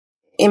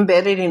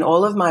embedded in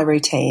all of my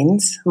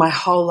routines, my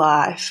whole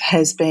life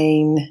has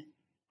been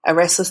a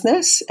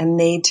restlessness and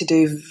need to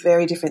do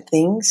very different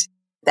things.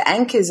 The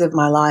anchors of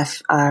my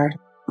life are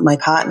my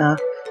partner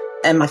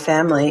and my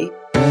family.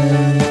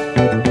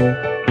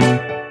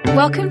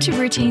 Welcome to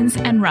Routines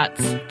and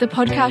Ruts, the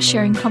podcast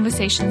sharing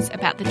conversations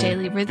about the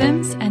daily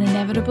rhythms and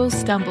inevitable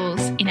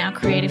stumbles in our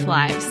creative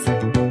lives.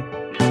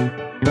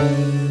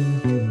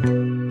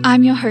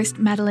 I'm your host,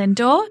 Madeleine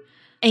Dorr,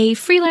 a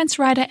freelance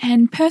writer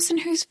and person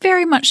who's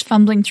very much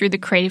fumbling through the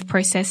creative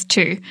process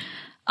too.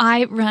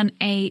 I run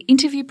an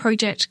interview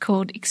project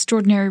called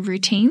Extraordinary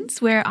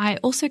Routines, where I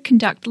also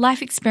conduct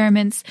life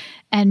experiments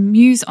and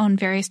muse on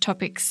various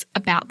topics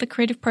about the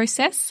creative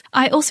process.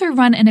 I also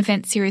run an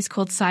event series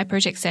called Side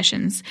Project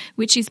Sessions,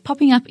 which is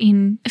popping up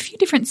in a few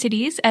different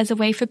cities as a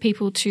way for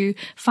people to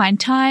find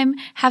time,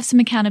 have some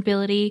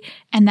accountability,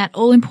 and that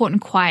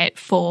all-important quiet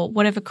for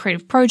whatever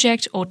creative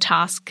project or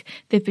task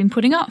they've been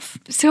putting off.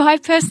 So I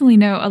personally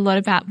know a lot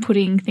about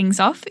putting things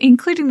off,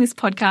 including this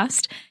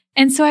podcast.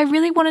 And so I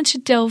really wanted to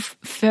delve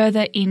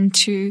further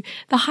into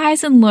the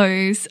highs and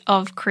lows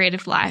of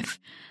creative life.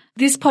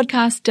 This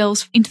podcast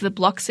delves into the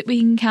blocks that we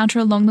encounter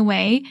along the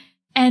way,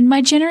 and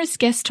my generous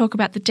guests talk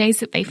about the days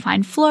that they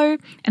find flow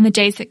and the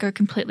days that go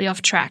completely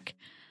off track.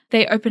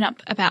 They open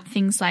up about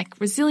things like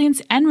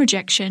resilience and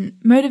rejection,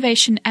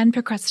 motivation and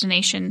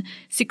procrastination,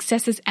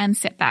 successes and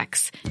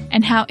setbacks,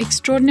 and how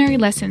extraordinary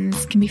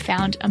lessons can be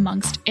found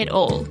amongst it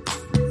all.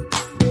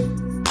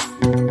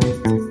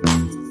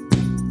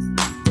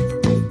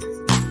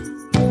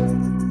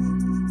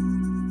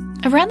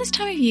 Around this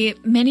time of year,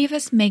 many of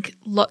us make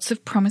lots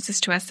of promises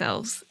to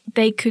ourselves.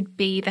 They could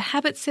be the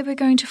habits that we're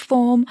going to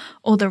form,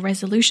 or the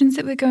resolutions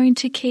that we're going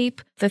to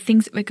keep, the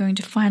things that we're going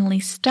to finally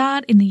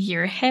start in the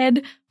year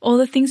ahead, or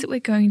the things that we're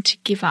going to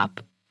give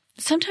up.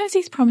 Sometimes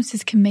these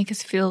promises can make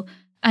us feel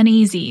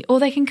uneasy, or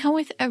they can come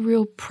with a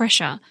real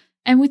pressure.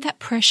 And with that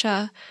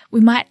pressure, we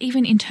might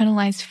even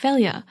internalize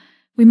failure.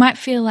 We might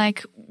feel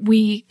like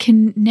we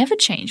can never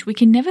change. We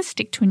can never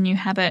stick to a new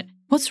habit.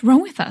 What's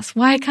wrong with us?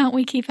 Why can't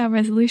we keep our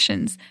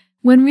resolutions?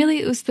 When really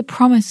it was the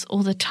promise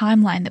or the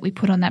timeline that we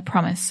put on that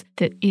promise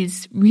that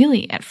is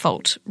really at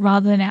fault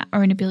rather than our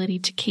own ability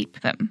to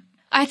keep them.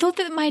 I thought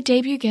that my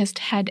debut guest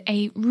had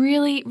a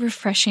really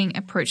refreshing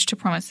approach to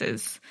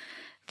promises.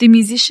 The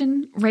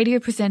musician, radio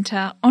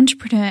presenter,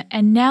 entrepreneur,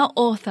 and now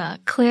author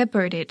Clare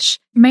Bowditch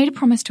made a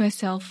promise to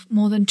herself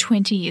more than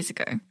 20 years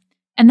ago.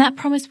 And that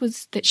promise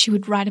was that she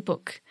would write a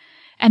book.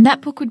 And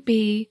that book would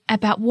be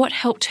about what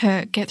helped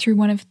her get through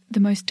one of the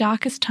most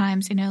darkest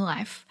times in her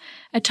life,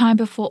 a time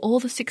before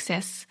all the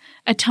success,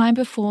 a time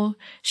before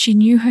she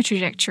knew her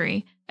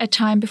trajectory, a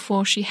time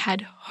before she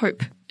had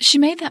hope. She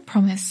made that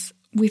promise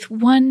with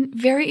one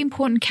very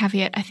important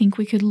caveat I think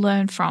we could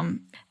learn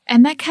from.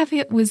 And that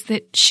caveat was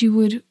that she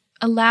would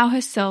allow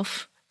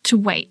herself to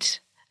wait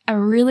a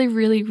really,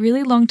 really,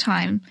 really long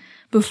time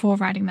before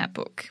writing that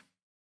book.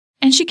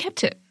 And she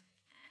kept it.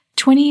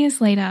 20 years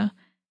later,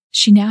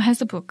 she now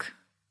has a book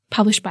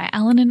published by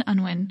Allen and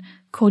Unwin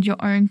called Your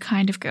Own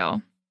Kind of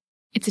Girl.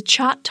 It's a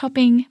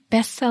chart-topping,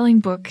 best-selling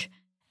book,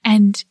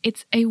 and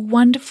it's a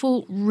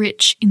wonderful,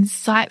 rich,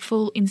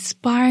 insightful,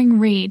 inspiring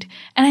read,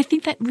 and I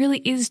think that really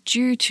is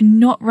due to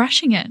not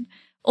rushing it.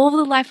 All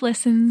the life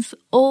lessons,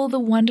 all the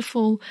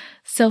wonderful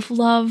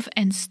self-love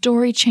and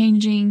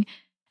story-changing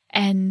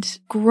and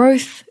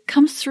growth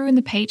comes through in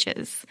the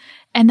pages,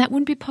 and that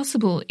wouldn't be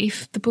possible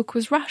if the book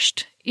was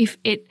rushed, if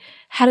it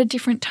had a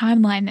different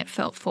timeline that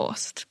felt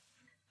forced.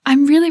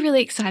 I'm really,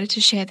 really excited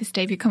to share this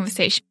debut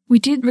conversation. We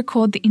did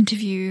record the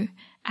interview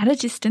at a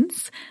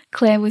distance.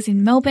 Claire was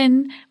in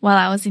Melbourne while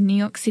I was in New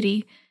York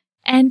City.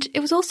 And it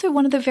was also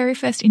one of the very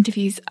first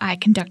interviews I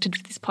conducted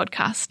for this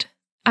podcast.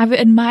 I've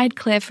admired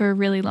Claire for a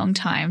really long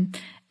time,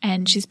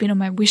 and she's been on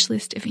my wish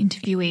list of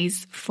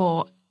interviewees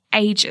for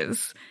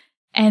ages.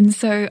 And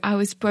so I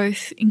was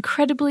both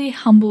incredibly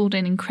humbled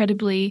and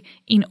incredibly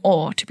in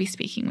awe to be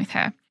speaking with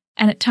her.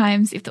 And at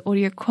times, if the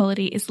audio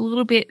quality is a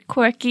little bit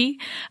quirky,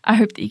 I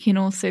hope that you can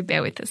also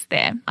bear with us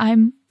there.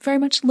 I'm very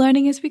much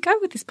learning as we go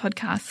with this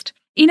podcast.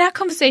 In our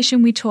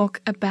conversation, we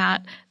talk about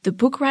the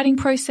book writing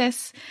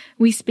process.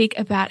 We speak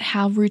about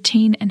how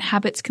routine and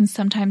habits can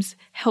sometimes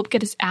help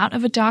get us out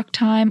of a dark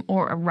time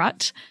or a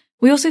rut.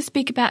 We also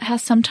speak about how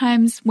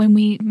sometimes when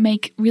we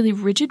make really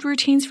rigid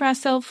routines for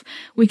ourselves,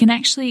 we can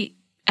actually,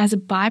 as a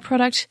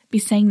byproduct, be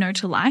saying no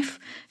to life.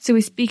 So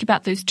we speak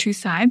about those two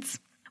sides.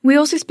 We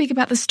also speak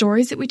about the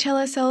stories that we tell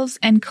ourselves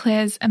and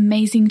Claire's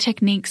amazing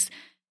techniques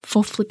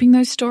for flipping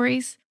those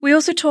stories. We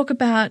also talk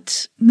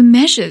about the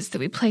measures that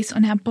we place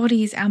on our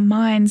bodies, our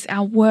minds,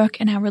 our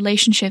work, and our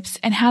relationships,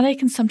 and how they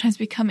can sometimes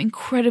become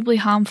incredibly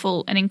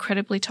harmful and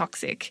incredibly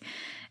toxic.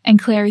 And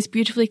Claire is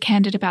beautifully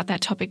candid about that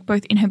topic,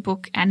 both in her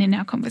book and in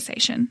our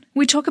conversation.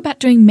 We talk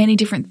about doing many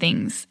different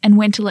things and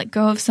when to let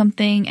go of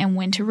something and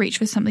when to reach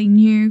for something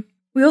new.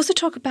 We also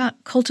talk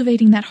about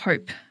cultivating that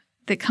hope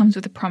that comes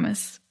with a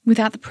promise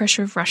without the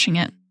pressure of rushing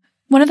it.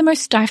 One of the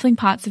most stifling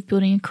parts of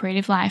building a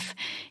creative life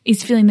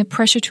is feeling the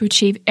pressure to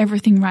achieve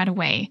everything right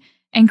away.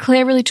 And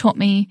Claire really taught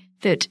me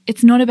that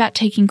it's not about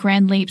taking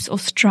grand leaps or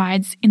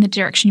strides in the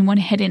direction you want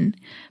to head in,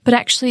 but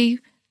actually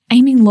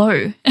aiming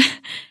low.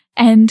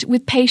 And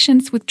with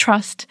patience, with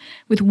trust,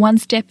 with one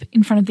step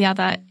in front of the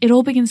other, it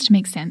all begins to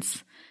make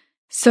sense.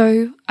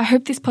 So I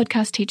hope this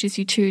podcast teaches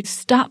you to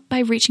start by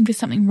reaching for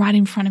something right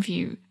in front of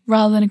you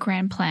rather than a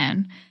grand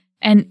plan.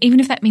 And even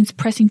if that means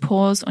pressing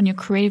pause on your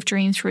creative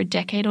dreams for a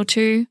decade or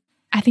two,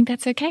 I think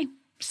that's okay.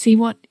 See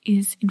what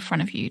is in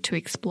front of you to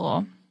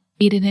explore,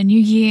 be it in a new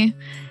year,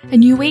 a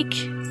new week,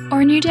 or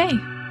a new day.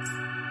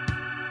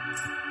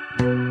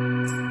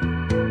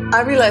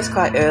 I realised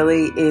quite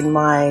early in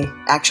my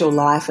actual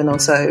life and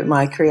also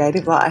my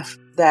creative life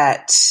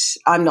that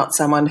I'm not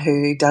someone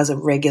who does a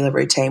regular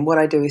routine. What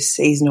I do is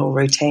seasonal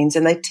routines,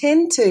 and they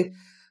tend to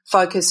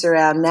focus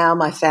around now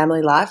my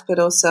family life, but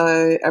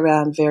also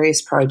around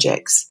various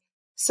projects.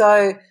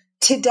 So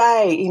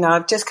today,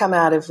 I've just come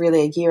out of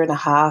really a year and a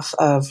half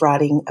of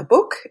writing a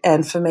book,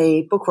 and for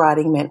me, book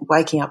writing meant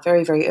waking up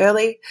very, very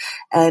early.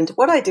 And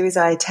what I do is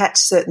I attach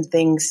certain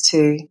things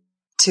to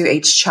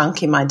each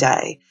chunk in my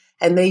day,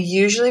 and they're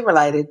usually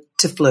related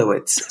to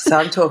fluids. So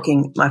I'm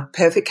talking my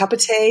perfect cup of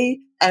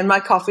tea and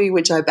my coffee,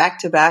 which I back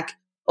to back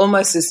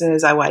almost as soon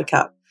as I wake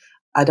up.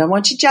 I don't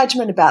want your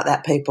judgment about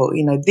that, people.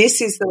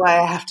 This is the way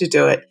I have to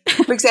do it.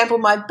 For example,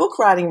 my book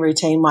writing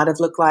routine might have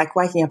looked like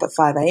waking up at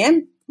 5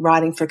 a.m.,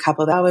 writing for a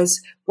couple of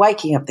hours,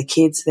 waking up the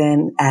kids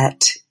then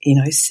at,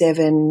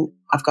 7.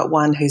 I've got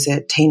one who's a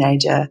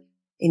teenager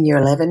in year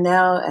 11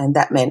 now, and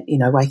that meant,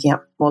 waking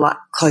up more like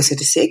closer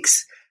to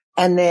 6.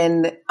 And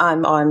then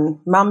I'm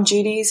on mum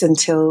duties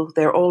until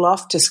they're all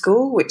off to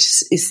school,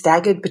 which is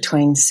staggered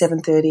between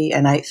 7:30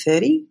 and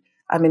 8:30.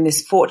 I'm in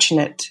this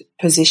fortunate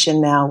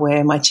position now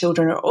where my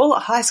children are all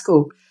at high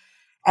school.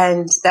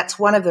 And that's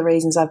one of the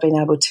reasons I've been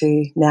able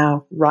to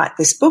now write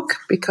this book,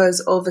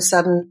 because all of a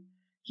sudden,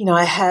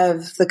 I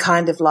have the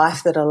kind of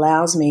life that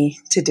allows me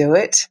to do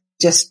it,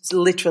 just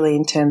literally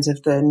in terms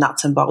of the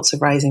nuts and bolts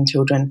of raising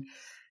children.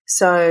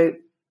 So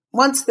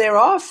once they're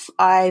off,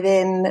 I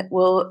then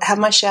will have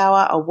my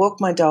shower, I'll walk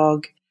my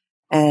dog,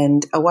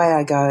 and away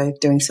I go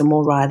doing some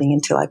more writing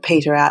until I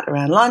peter out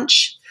around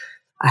lunch.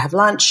 I have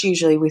lunch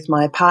usually with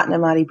my partner,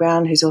 Marty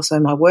Brown, who's also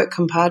my work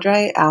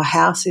compadre. Our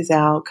house is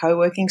our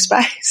co-working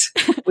space.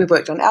 We've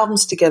worked on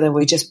albums together.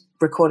 We just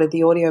recorded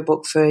the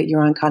audiobook for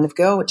Your Own Kind of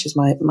Girl, which is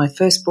my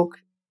first book.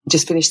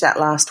 Just finished that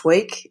last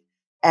week.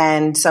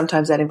 And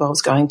sometimes that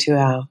involves going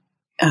to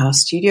our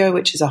studio,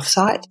 which is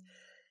off-site.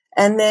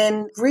 And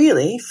then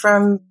really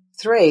from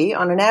 3,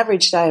 on an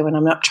average day when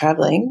I'm not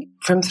travelling,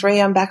 from 3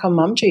 I'm back on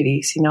mum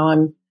duties.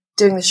 I'm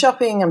doing the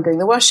shopping, I'm doing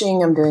the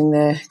washing, I'm doing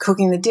the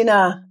cooking the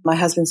dinner. My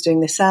husband's doing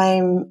the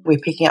same. We're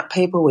picking up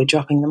people, we're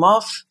dropping them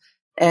off,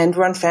 and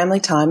we're on family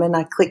time. And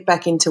I click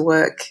back into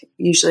work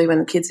usually when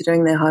the kids are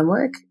doing their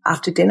homework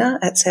after dinner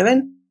at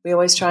 7. We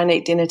always try and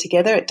eat dinner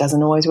together. It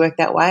doesn't always work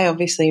that way,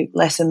 obviously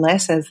less and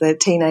less as the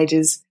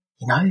teenagers,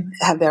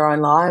 have their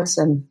own lives,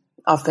 and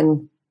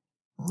often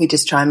we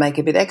just try and make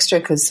a bit extra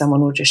because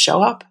someone will just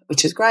show up,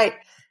 which is great.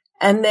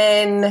 And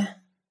then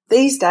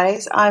these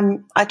days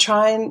I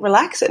try and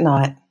relax at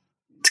night.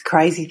 It's a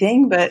crazy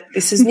thing, but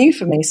this is new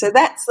for me. So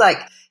that's like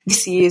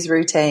this year's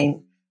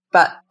routine.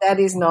 But that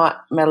is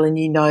not, Madeline,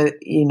 you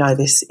know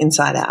this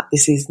inside out.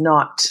 This is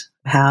not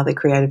how the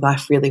creative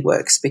life really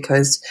works,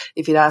 because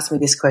if you'd asked me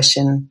this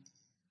question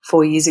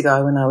 4 years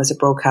ago when I was a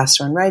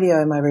broadcaster on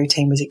radio, my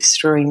routine was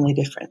extremely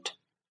different.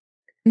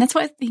 And that's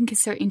what I think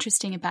is so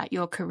interesting about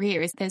your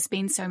career, is there's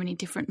been so many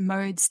different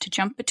modes to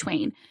jump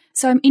between.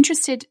 So I'm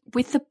interested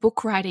with the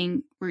book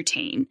writing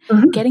routine,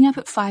 getting up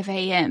at 5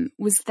 a.m.,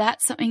 was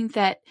that something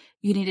that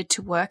you needed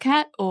to work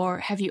at, or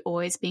have you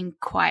always been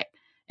quite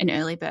an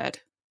early bird?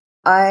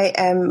 I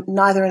am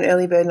neither an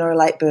early bird nor a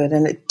late bird,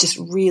 and it just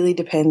really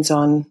depends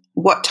on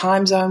what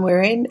time zone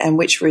we're in and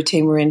which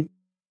routine we're in.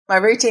 My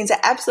routines are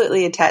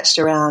absolutely attached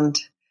around,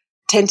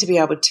 tend to be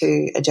able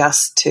to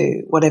adjust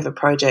to whatever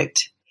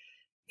project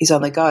is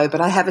on the go,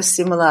 but I have a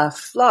similar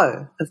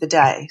flow of the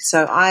day.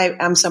 So I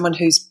am someone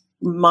whose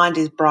mind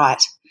is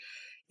bright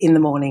in the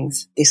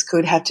mornings. This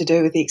could have to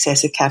do with the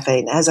excessive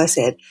caffeine, as I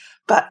said,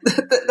 but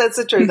that's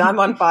the truth. I'm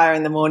on fire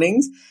in the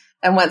mornings,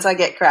 and once I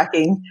get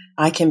cracking,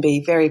 I can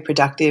be very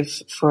productive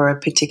for a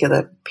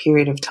particular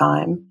period of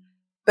time.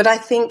 But I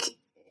think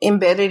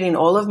embedded in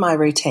all of my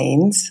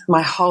routines,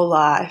 my whole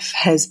life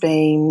has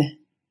been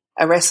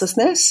a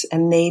restlessness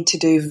and need to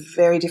do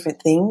very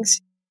different things.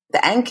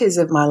 The anchors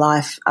of my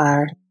life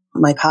are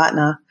my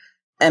partner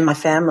and my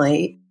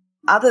family.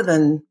 Other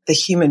than the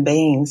human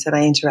beings that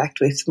I interact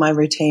with, my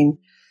routine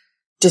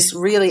just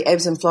really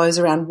ebbs and flows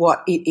around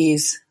what it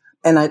is.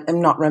 And I'm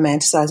not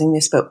romanticizing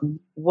this, but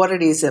what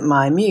it is that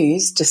my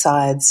muse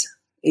decides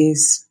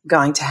is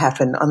going to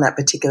happen on that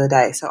particular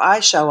day. So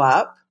I show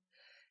up,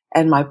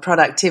 and my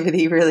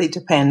productivity really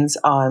depends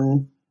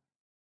on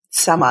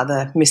some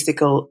other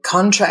mystical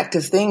contract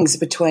of things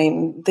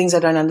between things I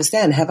don't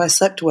understand. Have I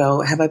slept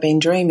well? Have I been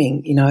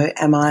dreaming?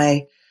 Am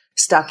I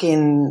stuck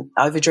in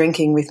over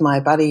drinking with my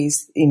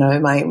buddies,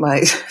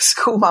 my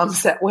school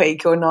mums that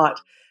week or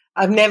not?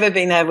 I've never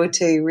been able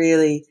to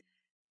really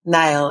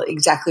nail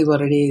exactly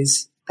what it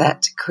is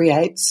that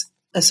creates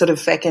a sort of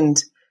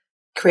fecund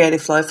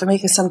creative flow for me,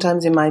 because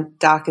sometimes in my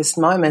darkest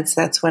moments,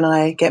 that's when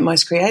I get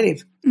most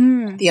creative.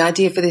 The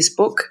idea for this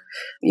book,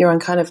 Your Own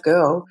Kind of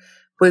Girl,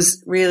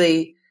 was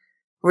really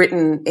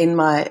written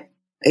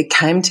it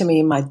came to me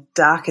in my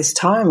darkest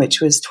time,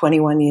 which was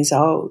 21 years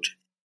old.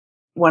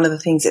 One of the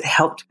things that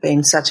helped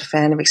being such a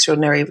fan of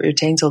extraordinary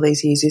routines all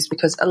these years is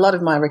because a lot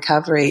of my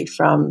recovery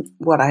from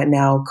what I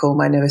now call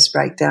my nervous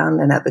breakdown,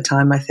 and at the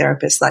time my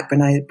therapist, like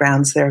Brene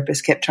Brown's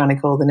therapist, kept trying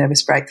to call the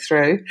nervous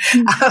breakthrough,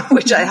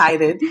 which I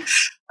hated.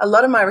 A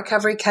lot of my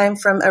recovery came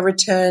from a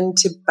return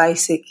to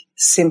basic,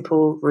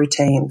 simple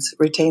routines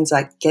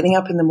like getting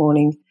up in the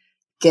morning,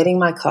 getting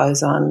my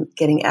clothes on,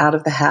 getting out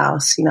of the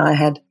house. You know, I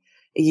had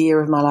a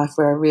year of my life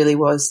where I really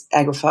was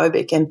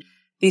agoraphobic, and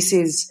this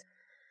is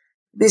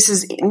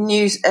a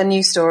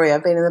new story.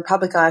 I've been in the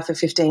public eye for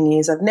 15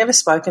 years. I've never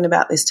spoken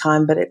about this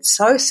time, but it's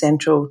so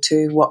central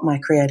to what my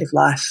creative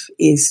life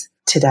is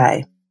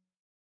today.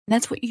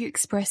 That's what you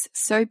express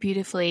so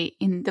beautifully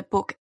in the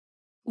book.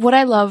 What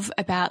I love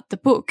about the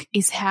book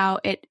is how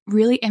it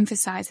really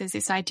emphasizes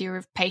this idea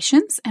of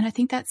patience, and I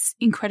think that's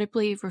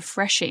incredibly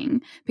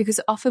refreshing, because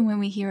often when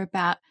we hear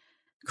about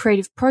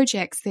creative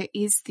projects, there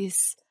is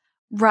this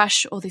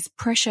rush or this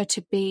pressure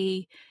to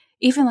be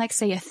even like,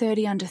 say, a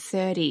 30 under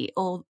 30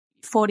 or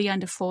 40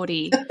 under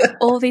 40,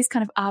 all these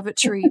kind of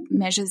arbitrary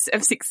measures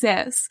of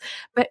success.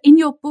 But in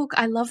your book,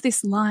 I love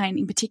this line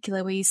in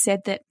particular where you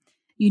said that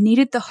you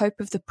needed the hope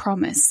of the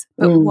promise,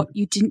 but what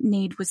you didn't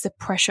need was the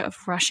pressure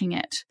of rushing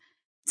it.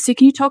 So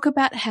can you talk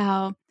about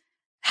how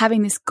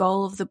having this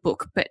goal of the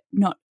book, but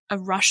not a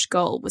rushed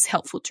goal, was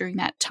helpful during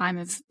that time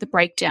of the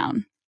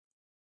breakdown?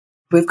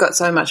 We've got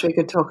so much we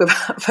could talk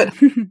about, but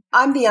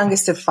I'm the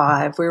youngest of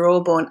 5. We were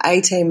all born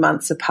 18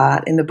 months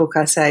apart. In the book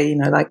I say, you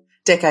know, like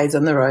decades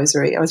on the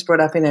rosary. I was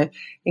brought up in an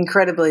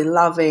incredibly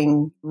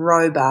loving,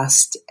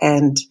 robust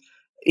and,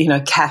 you know,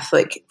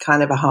 Catholic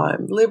kind of a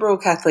home. Liberal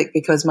Catholic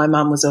because my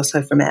mum was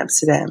also from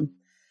Amsterdam.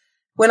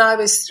 When I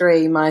was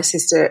 3, my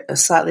sister,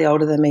 slightly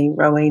older than me,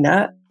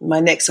 Rowena,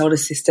 my next older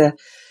sister,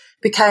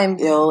 became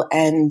ill,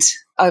 and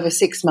over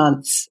 6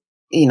 months,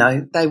 you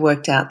know, they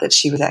worked out that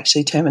she was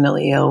actually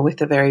terminally ill with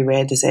a very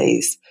rare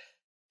disease.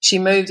 She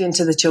moved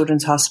into the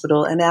Children's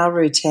Hospital, and our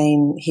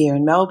routine here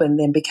in Melbourne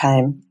then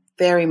became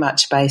very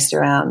much based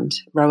around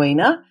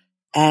Rowena,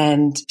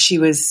 and she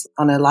was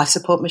on a life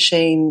support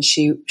machine.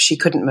 She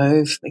couldn't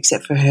move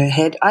except for her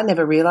head. I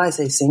never realised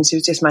these things. She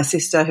was just my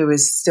sister who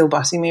was still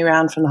bossing me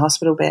around from the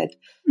hospital bed.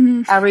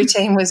 Our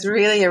routine was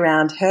really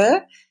around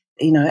her,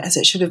 you know, as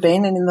it should have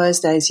been. And in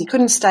those days, you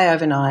couldn't stay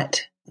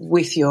overnight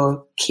with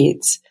your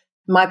kids.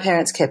 My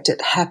parents kept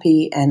it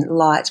happy and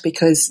light,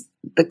 because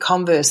the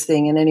converse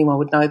thing, and anyone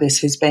would know this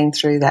who's been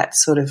through that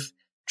sort of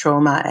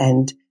trauma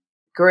and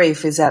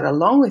grief, is that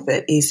along with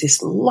it is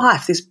this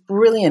life, this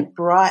brilliant,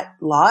 bright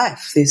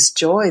life, this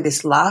joy,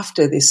 this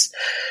laughter, this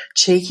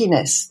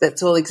cheekiness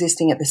that's all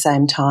existing at the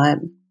same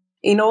time.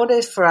 In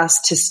order for us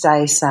to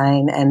stay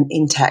sane and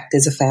intact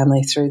as a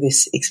family through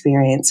this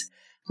experience,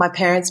 my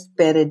parents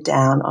bedded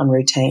down on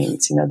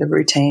routines, you know, the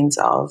routines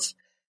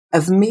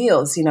of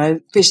meals, you know,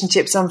 fish and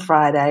chips on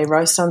Friday,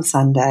 roast on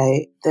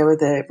Sunday. There were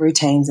the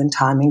routines and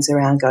timings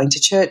around going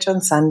to church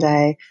on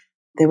Sunday.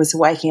 There was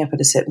waking up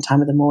at a certain time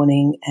of the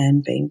morning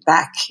and being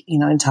back, you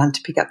know, in time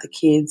to pick up the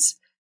kids.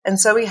 And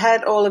so we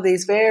had all of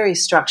these very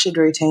structured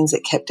routines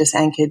that kept us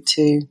anchored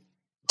to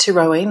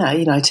Rowena,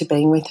 you know, to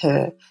being with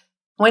her.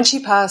 When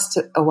she passed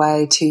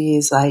away 2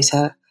 years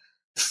later,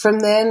 from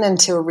then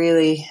until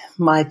really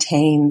my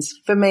teens,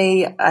 for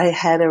me, I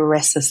had a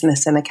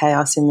restlessness and a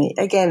chaos in me.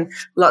 Again,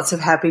 lots of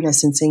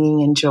happiness and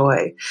singing and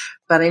joy.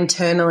 But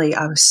internally,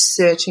 I was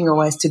searching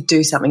always to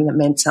do something that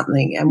meant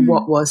something. And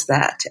what was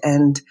that?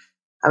 And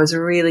I was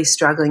really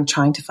struggling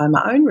trying to find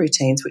my own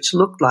routines, which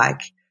looked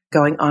like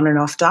going on and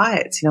off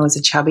diets. You know, I was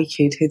a chubby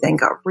kid who then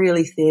got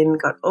really thin,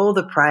 got all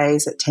the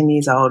praise at 10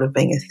 years old of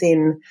being a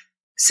thin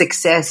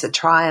success, a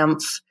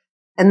triumph,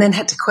 and then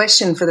had to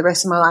question for the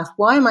rest of my life,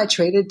 why am I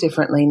treated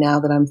differently now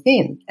that I'm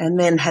thin? And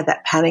then had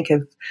that panic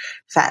of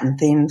fat and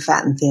thin.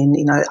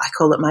 You know, I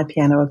call it my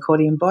piano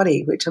accordion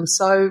body, which I'm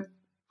so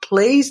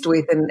pleased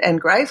with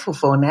and grateful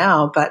for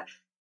now, but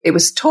it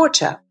was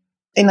torture.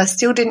 And I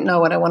still didn't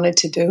know what I wanted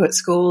to do at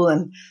school.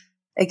 And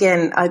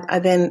again, I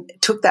then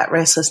took that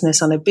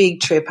restlessness on a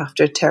big trip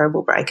after a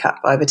terrible breakup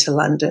over to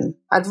London.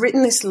 I'd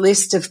written this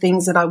list of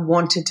things that I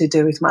wanted to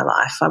do with my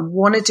life. I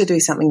wanted to do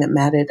something that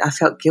mattered. I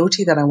felt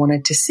guilty that I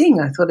wanted to sing.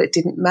 I thought it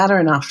didn't matter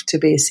enough to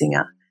be a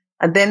singer.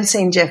 I'd then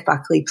seen Jeff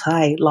Buckley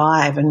play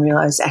live and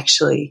realised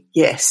actually,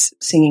 yes,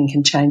 singing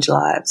can change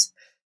lives.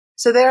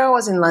 So there I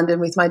was in London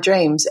with my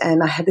dreams,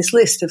 and I had this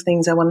list of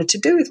things I wanted to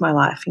do with my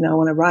life. You know, I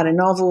want to write a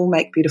novel,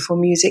 make beautiful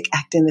music,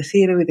 act in the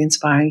theatre with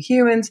inspiring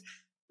humans,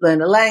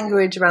 learn a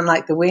language, run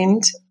like the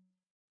wind.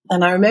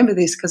 And I remember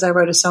this because I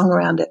wrote a song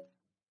around it.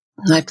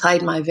 And I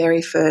played my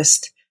very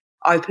first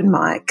open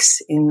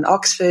mics in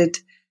Oxford,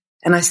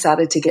 and I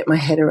started to get my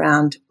head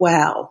around,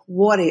 wow,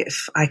 what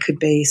if I could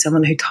be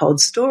someone who told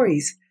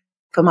stories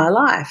for my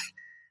life?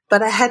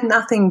 But I had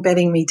nothing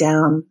bedding me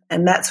down,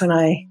 and that's when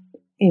I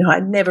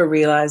I'd never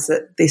realized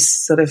that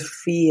this sort of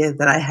fear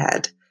that I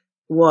had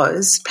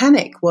was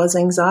panic, was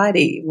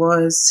anxiety,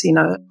 was,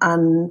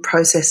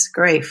 unprocessed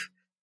grief.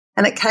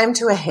 And it came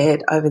to a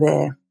head over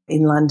there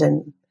in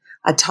London.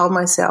 I told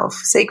myself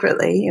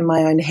secretly in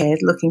my own head,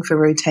 looking for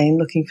routine,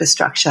 looking for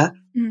structure,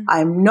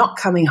 I'm not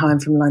coming home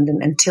from London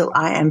until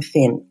I am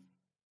thin.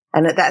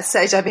 And at that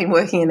stage, I'd been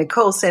working in a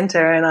call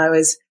center, and I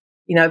was,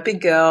 a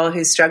big girl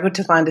who struggled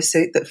to find a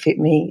suit that fit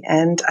me.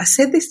 And I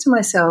said this to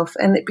myself,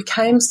 and it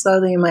became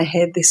slowly in my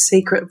head this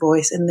secret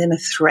voice and then a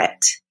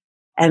threat.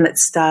 And it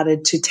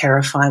started to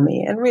terrify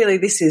me. And really,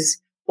 this is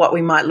what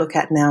we might look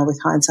at now with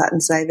hindsight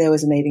and say there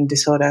was an eating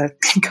disorder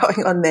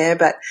going on there.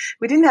 But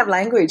we didn't have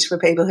language for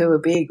people who were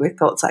big with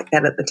thoughts like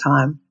that at the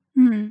time.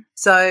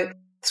 So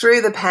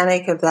through the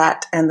panic of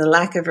that and the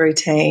lack of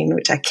routine,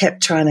 which I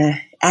kept trying to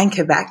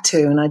anchor back to,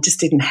 and I just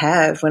didn't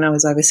have when I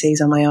was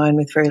overseas on my own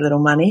with very little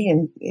money,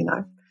 and,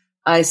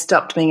 I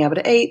stopped being able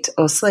to eat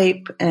or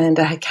sleep, and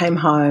I came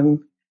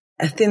home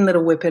a thin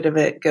little whippet of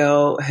a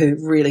girl who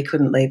really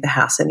couldn't leave the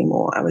house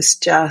anymore. I was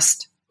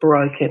just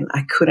broken.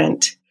 I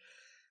couldn't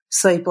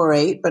sleep or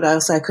eat, but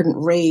also I couldn't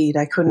read.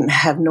 I couldn't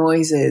have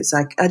noises.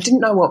 I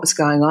didn't know what was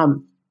going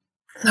on.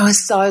 And I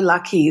was so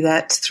lucky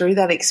that through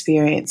that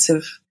experience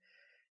of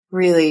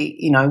really,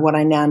 what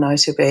I now know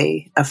to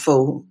be a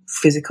full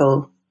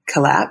physical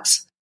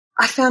collapse,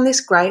 I found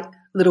this great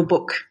little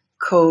book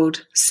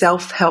called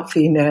Self-Help for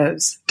Your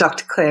Nerves,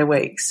 Dr. Clare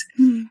Weeks.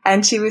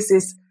 And she was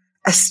this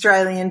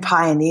Australian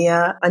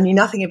pioneer. I knew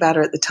nothing about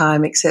her at the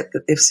time except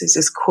that this is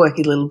this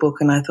quirky little book,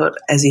 and I thought,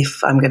 as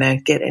if I'm going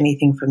to get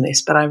anything from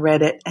this. But I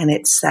read it, and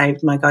it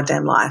saved my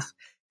goddamn life.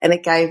 And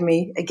it gave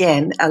me,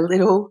 again, a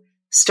little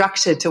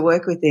structure to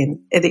work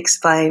within. It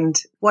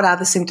explained what are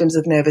the symptoms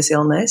of nervous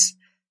illness,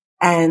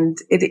 and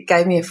it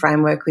gave me a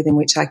framework within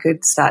which I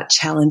could start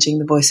challenging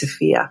the voice of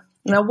fear.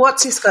 Now,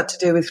 what's this got to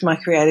do with my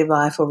creative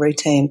life or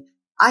routine?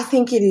 I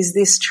think it is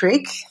this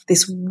trick,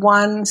 this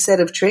one set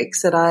of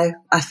tricks that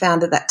I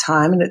found at that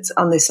time, and it's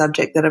on this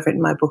subject that I've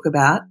written my book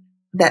about,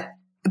 that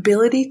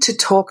ability to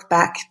talk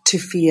back to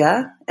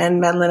fear.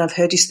 And Madeline, I've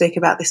heard you speak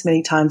about this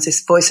many times,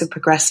 this voice of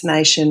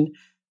procrastination,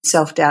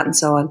 self-doubt and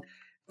so on.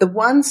 The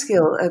one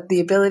skill, the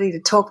ability to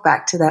talk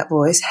back to that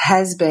voice,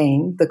 has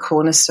been the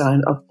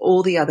cornerstone of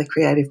all the other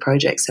creative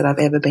projects that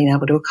I've ever been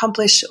able to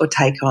accomplish or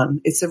take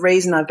on. It's the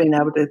reason I've been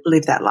able to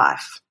live that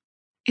life.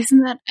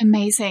 Isn't that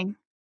amazing?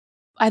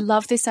 I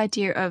love this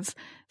idea of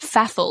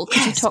faffle.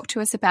 Could you talk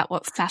to us about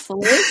what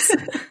faffle is?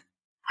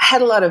 I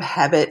had a lot of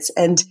habits,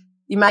 and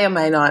you may or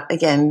may not,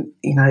 again,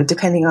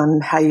 depending on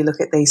how you look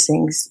at these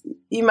things,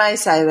 you may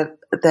say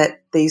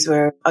that these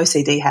were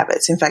OCD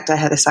habits. In fact, I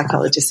had a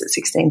psychologist at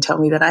 16 tell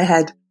me that I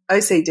had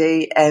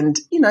OCD, and,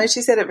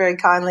 she said it very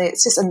kindly.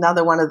 It's just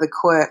another one of the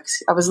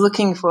quirks. I was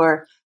looking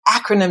for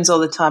acronyms all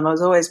the time. I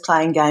was always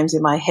playing games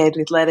in my head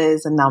with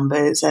letters and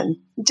numbers, and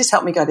it just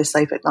helped me go to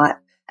sleep at night.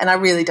 And I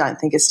really don't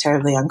think it's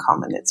terribly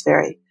uncommon. It's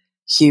very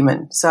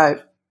human. So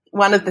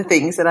one of the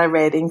things that I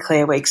read in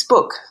Clare Weeks'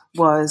 book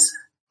was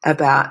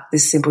about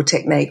this simple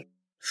technique: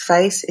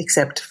 face,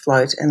 accept,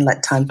 float, and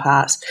let time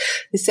pass.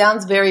 This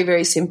sounds very,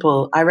 very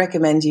simple. I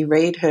recommend you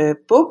read her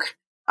book.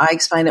 I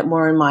explain it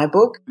more in my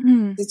book.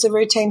 It's a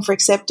routine for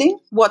accepting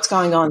what's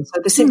going on. So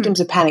the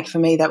symptoms of panic for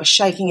me, that was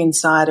shaking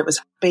inside, it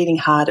was beating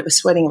hard, it was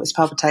sweating, it was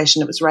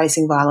palpitation, it was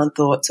racing violent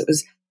thoughts, it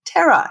was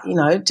terror,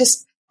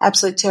 just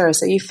absolute terror.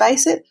 So you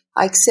face it.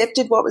 I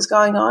accepted what was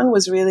going on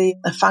was really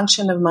a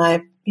function of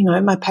my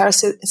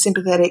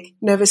parasympathetic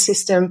nervous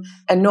system,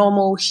 a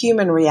normal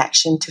human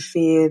reaction to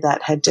fear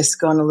that had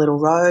just gone a little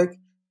rogue.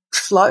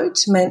 Float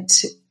meant,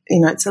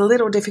 it's a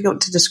little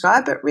difficult to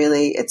describe, but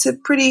really it's a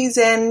pretty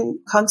zen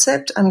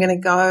concept. I'm going to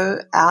go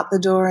out the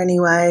door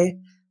anyway.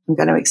 I'm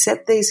going to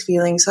accept these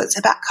feelings. So it's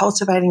about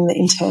cultivating the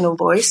internal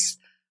voice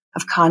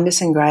of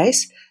kindness and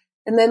grace,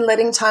 and then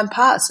letting time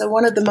pass. So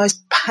one of the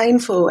most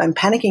painful and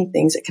panicking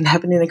things that can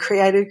happen in a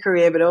creative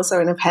career, but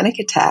also in a panic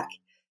attack,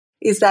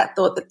 is that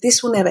thought that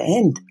this will never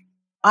end.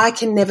 I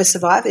can never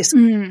survive this.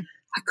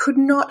 I could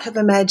not have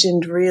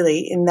imagined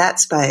really in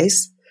that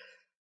space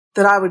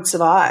that I would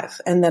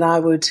survive and that I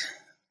would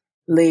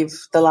live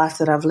the life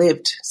that I've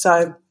lived.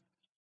 So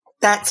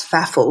that's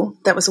faffle.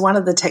 That was one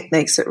of the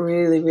techniques that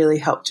really, really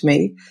helped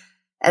me.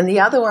 And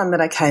the other one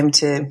that I came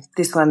to,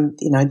 this one,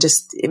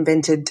 just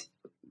invented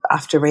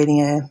after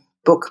reading a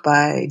book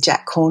by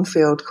Jack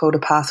Cornfield called A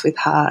Path with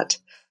Heart.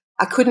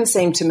 I couldn't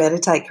seem to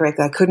meditate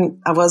correctly.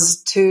 I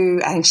was too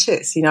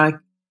anxious,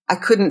 I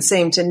couldn't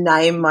seem to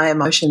name my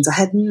emotions. I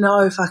had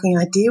no fucking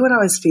idea what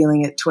I was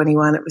feeling at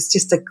 21. It was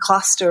just a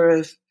cluster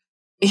of,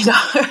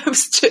 it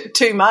was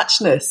too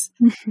muchness.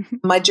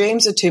 My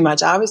dreams were too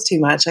much. I was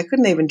too much. I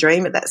couldn't even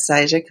dream at that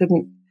stage. I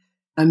couldn't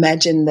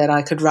imagine that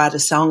I could write a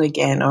song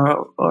again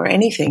or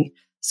anything.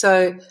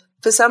 So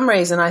for some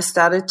reason, I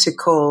started to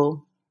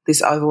call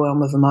this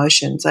overwhelm of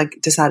emotions. I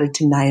decided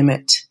to name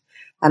it,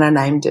 and I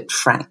named it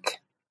Frank.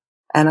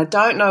 And I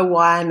don't know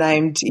why I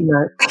named,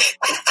 the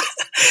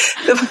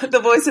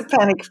voice of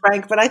panic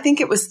Frank, but I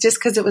think it was just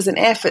because it was an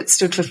F. It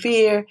stood for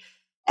fear.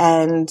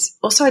 And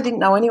also I didn't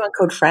know anyone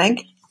called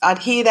Frank. I'd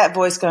hear that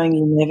voice going,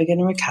 you're never going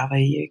to recover,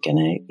 you're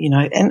going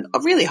to, and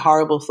really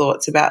horrible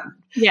thoughts about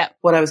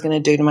what I was going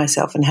to do to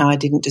myself and how I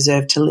didn't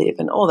deserve to live,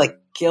 and all the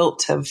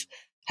guilt of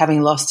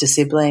having lost a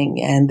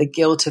sibling and the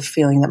guilt of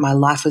feeling that my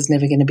life was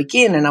never going to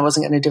begin and I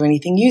wasn't going to do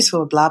anything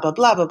useful, blah, blah,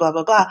 blah, blah, blah,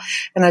 blah, blah.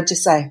 And I'd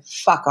just say,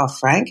 fuck off,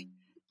 Frank.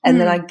 And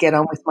then I'd get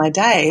on with my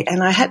day.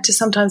 And I had to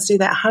sometimes do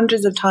that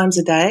hundreds of times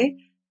a day.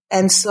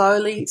 And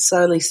slowly,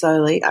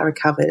 I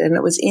recovered. And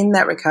it was in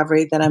that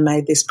recovery that I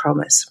made this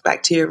promise,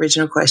 back to your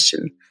original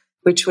question,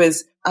 which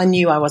was I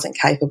knew I wasn't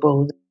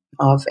capable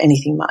of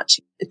anything much.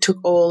 It took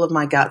all of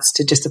my guts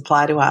to just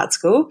apply to art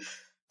school.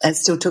 It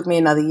still took me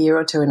another year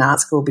or two in art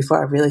school before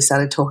I really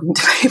started talking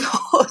to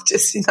people,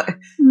 just,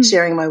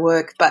 sharing my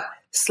work. But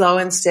slow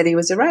and steady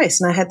was a race.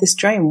 And I had this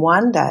dream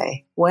one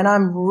day when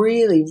I'm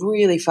really,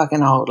 really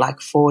fucking old, like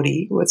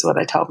 40 was what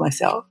I told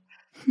myself.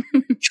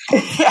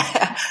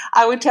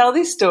 I would tell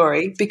this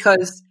story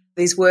because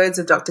these words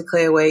of Dr.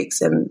 Clare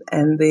Weeks and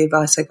the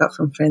advice I got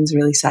from friends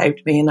really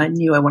saved me, and I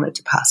knew I wanted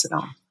to pass it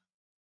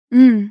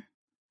on.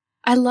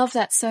 I love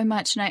that so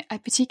much, and I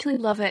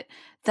particularly love it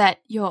that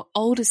your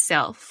older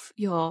self,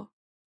 your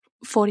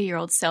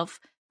 40-year-old self,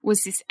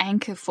 was this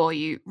anchor for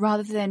you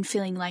rather than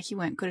feeling like you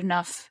weren't good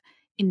enough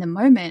in the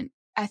moment.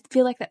 I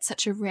feel like that's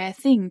such a rare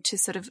thing to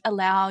sort of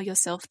allow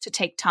yourself to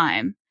take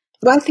time.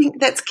 Well, I think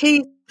that's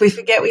key. We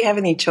forget we have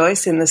any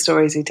choice in the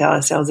stories we tell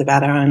ourselves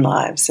about our own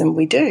lives, and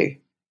we do.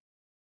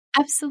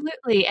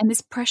 Absolutely, and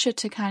this pressure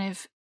to kind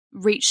of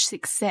reach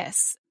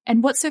success.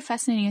 And what's so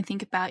fascinating, I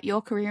think, about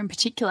your career in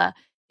particular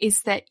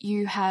is that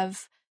you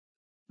have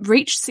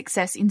reached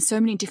success in so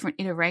many different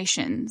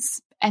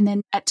iterations, and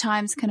then at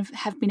times kind of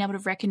have been able to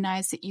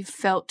recognize that you've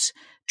felt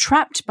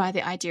trapped by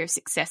the idea of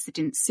success that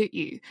didn't suit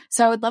you.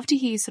 So I would love to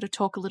hear you sort of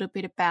talk a little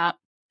bit about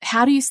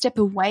how do you step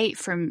away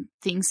from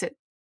things that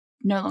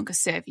no longer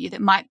serve you,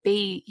 that might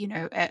be,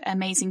 an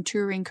amazing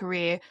touring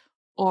career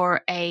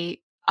or a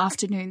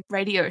afternoon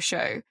radio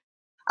show.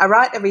 I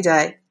write every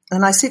day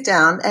and I sit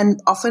down,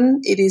 and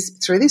often it is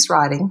through this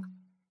writing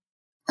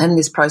and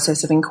this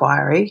process of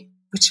inquiry,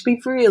 which would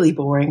be really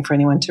boring for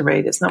anyone to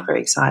read. It's not very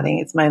exciting.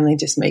 It's mainly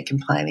just me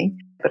complaining.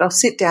 But I'll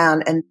sit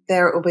down and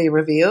there it will be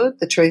revealed,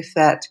 the truth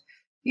that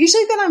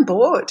usually that I'm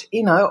bored,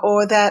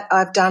 or that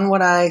I've done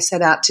what I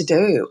set out to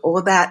do,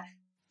 or that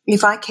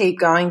if I keep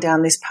going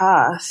down this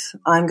path,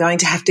 I'm going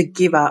to have to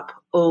give up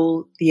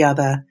all the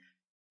other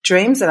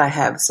dreams that I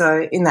have.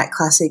 So in that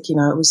classic, it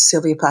was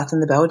Sylvia Plath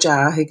and the Bell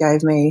Jar who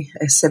gave me,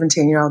 a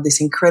 17-year-old,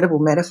 this incredible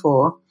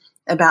metaphor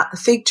about the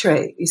fig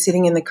tree. You're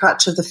sitting in the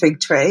crutch of the fig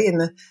tree, in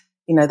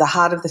the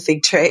heart of the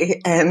fig tree,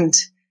 and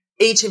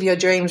each of your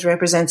dreams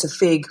represents a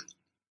fig.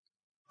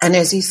 And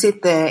as you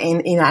sit there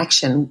in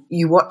action,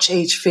 you watch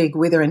each fig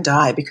wither and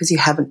die because you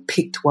haven't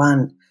picked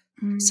one.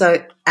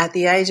 So at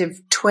the age of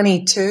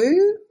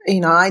 22,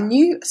 I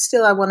knew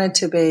still I wanted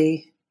to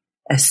be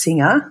a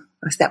singer.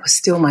 That was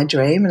still my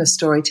dream, and a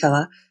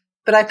storyteller.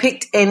 But I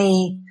picked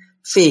any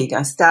fig.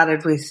 I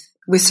started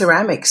with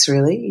ceramics,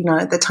 really.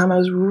 At the time I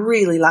was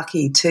really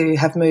lucky to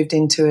have moved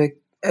into an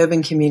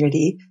urban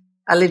community.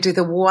 I lived with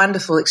a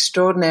wonderful,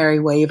 extraordinary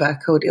weaver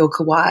called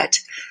Ilka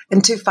White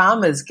and two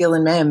farmers, Gil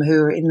and Mem,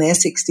 who were in their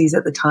 60s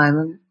at the time.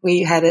 And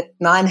we had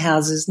 9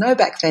 houses, no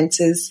back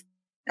fences,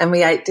 and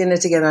we ate dinner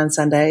together on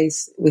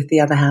Sundays with the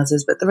other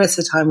houses. But the rest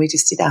of the time we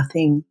just did our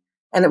thing.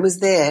 And it was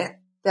there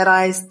that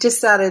I just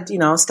started,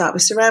 I'll start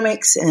with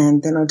ceramics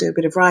and then I'll do a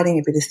bit of writing,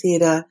 a bit of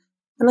theatre.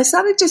 And I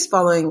started just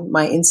following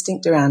my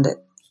instinct around it.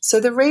 So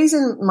the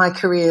reason my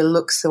career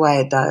looks the way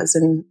it does,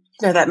 and,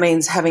 that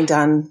means having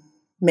done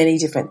many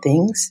different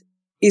things,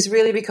 is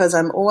really because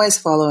I'm always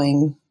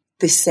following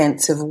this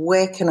sense of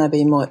where can I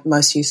be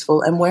most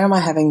useful and where am I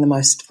having the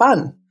most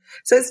fun.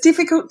 So it's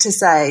difficult to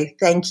say,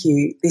 thank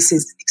you, this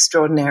is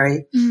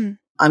extraordinary,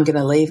 I'm going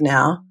to leave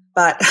now.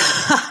 But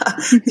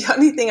the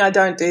only thing I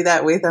don't do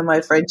that with are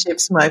my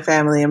friendships, my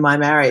family and my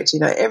marriage.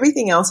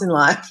 Everything else in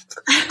life,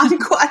 I'm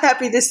quite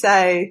happy to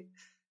say,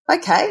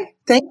 okay,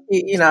 thank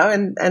you,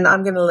 and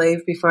I'm going to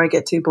leave before I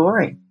get too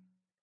boring.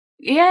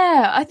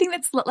 Yeah, I think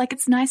that's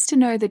it's nice to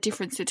know the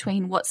difference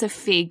between what's a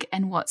fig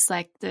and what's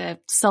like the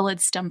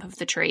solid stump of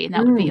the tree, and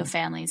that would be your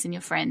families and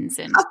your friends.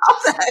 And I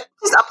love that.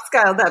 Just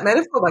upscaled that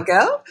metaphor, my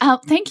girl.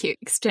 Thank you.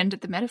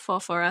 Extended the metaphor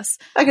for us.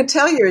 I can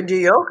tell you're in New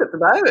York at the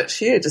moment.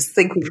 You're just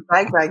thinking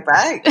bang, bang,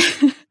 bang.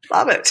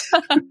 Love it.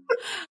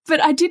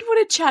 But I did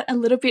want to chat a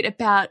little bit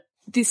about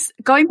this,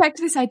 going back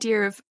to this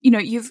idea of,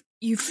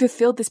 you've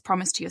fulfilled this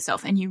promise to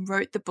yourself and you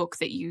wrote the book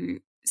that you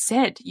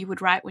said you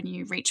would write when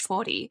you reach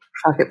 40.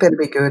 Fuck, it better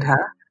be good,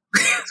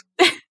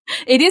 huh?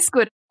 It is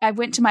good. I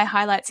went to my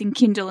highlights in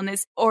Kindle and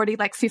there's already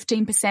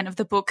 15% of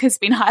the book has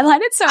been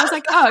highlighted. So I was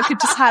like, I could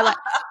just highlight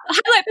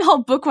the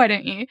whole book. Why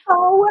don't you?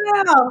 Oh,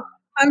 wow.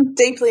 I'm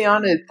deeply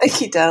honoured.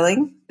 Thank you,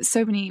 darling.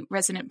 So many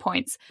resonant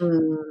points.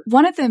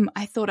 One of them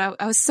I thought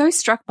I was so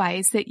struck by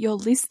is that your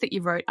list that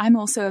you wrote, I'm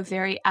also a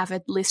very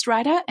avid list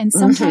writer, and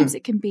sometimes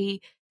it can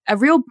be a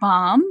real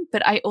balm,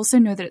 but I also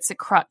know that it's a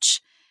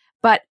crutch.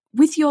 But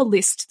with your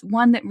list,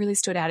 one that really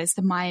stood out is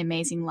the My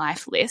Amazing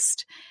Life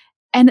list.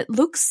 And it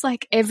looks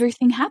like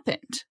everything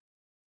happened.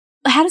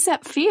 How does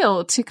that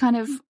feel to kind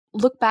of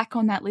look back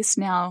on that list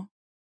now?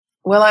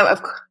 Well,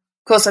 of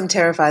course, I'm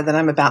terrified that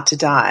I'm about to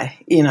die,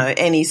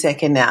 any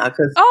second now.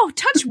 Cause oh,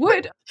 touch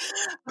wood.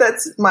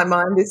 My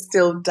mind is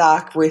still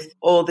dark with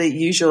all the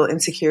usual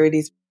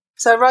insecurities.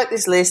 So I wrote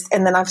this list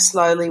and then I've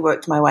slowly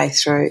worked my way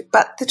through.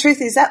 But the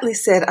truth is that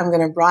list said I'm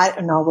going to write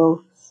a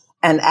novel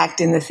and act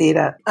in the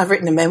theatre. I've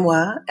written a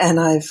memoir and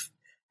I've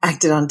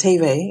acted on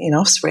TV in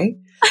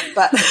Offspring.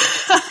 But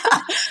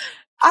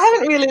I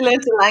haven't really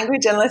learned the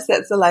language unless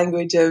that's the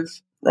language of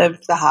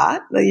the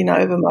heart,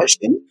 of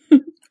emotion.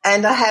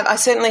 And I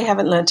certainly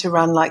haven't learned to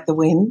run like the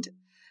wind.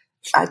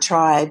 I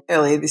tried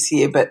earlier this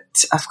year, but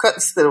I've got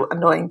this little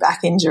annoying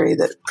back injury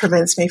that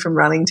prevents me from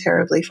running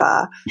terribly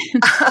far.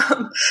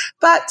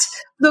 But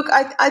look,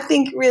 I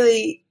think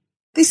really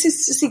this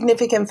is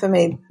significant for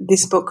me,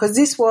 this book, because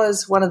this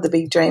was one of the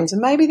big dreams,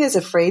 and maybe there's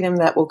a freedom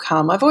that will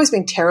come. I've always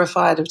been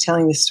terrified of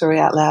telling this story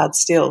out loud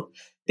still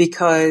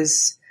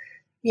because,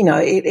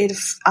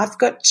 I've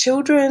got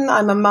children.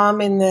 I'm a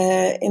mum in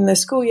the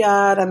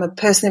schoolyard. I'm a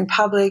person in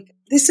public.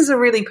 This is a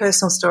really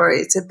personal story.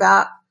 It's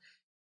about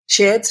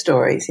shared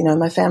stories,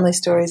 my family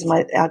stories,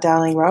 our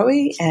darling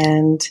Rowie,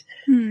 and,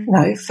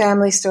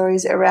 family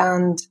stories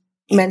around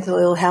mental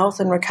ill health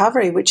and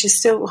recovery, which is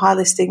still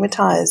highly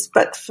stigmatized.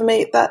 But for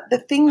me,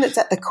 the thing that's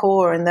at the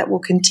core and that will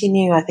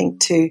continue, I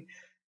think, to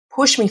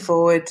push me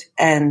forward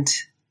and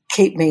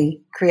keep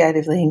me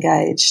creatively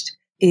engaged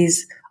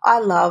is I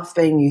love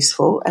being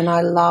useful, and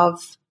I love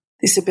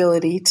this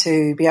ability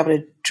to be able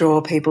to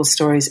draw people's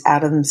stories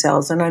out of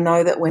themselves. And I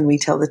know that when we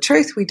tell the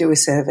truth, we do a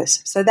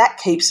service. So that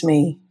keeps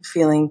me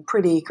feeling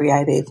pretty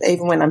creative,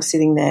 even when I'm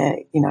sitting there,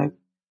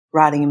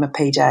 writing in my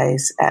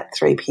PJs at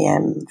 3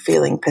 p.m,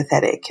 feeling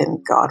pathetic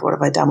and, God, what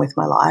have I done with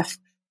my life?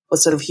 What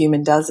sort of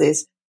human does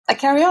this? I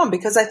carry on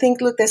because I think,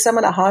 look, there's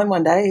someone at home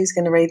one day who's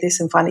going to read this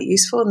and find it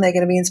useful, and they're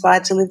going to be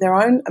inspired to live their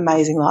own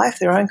amazing life,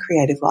 their own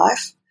creative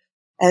life.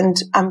 And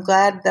I'm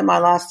glad that my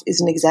life is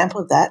an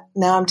example of that.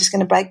 Now I'm just going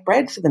to bake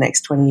bread for the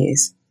next 20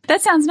 years.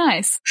 That sounds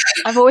nice.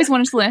 I've always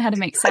wanted to learn how to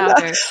make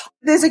sourdough.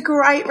 There's a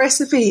great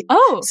recipe.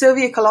 Oh.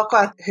 Sylvia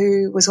Kolokwa,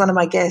 who was one of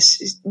my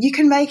guests, you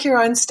can make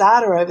your own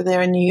starter over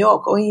there in New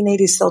York. All you need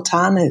is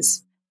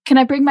sultanas. Can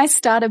I bring my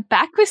starter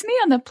back with me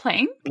on the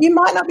plane? You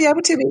might not be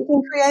able to, but you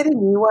can create a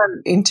new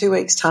one in 2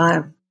 weeks'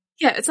 time.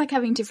 Yeah, it's like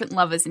having different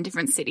lovers in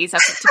different cities.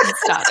 I've got different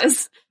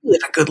starters.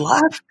 Live a good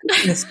life.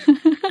 Goodness.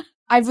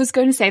 I was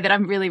going to say that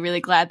I'm really,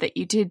 really glad that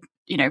you did,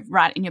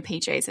 write in your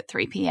PJs at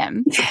 3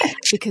 p.m.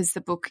 because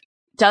the book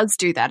does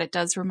do that. It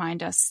does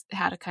remind us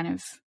how to kind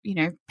of,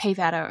 pave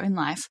out our own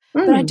life.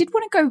 But I did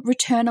want to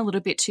return a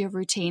little bit to your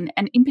routine,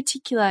 and in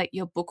particular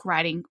your book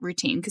writing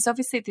routine, because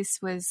obviously this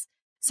was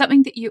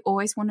something that you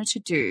always wanted to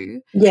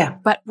do. Yeah.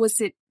 But was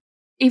it,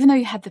 even though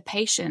you had the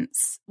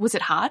patience, was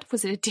it hard?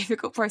 Was it a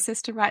difficult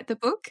process to write the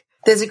book?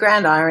 There's a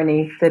grand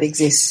irony that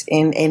exists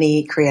in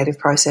any creative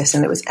process,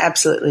 and it was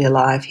absolutely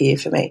alive here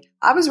for me.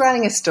 I was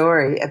writing a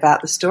story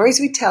about the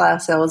stories we tell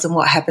ourselves and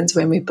what happens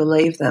when we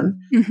believe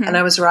them, and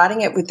I was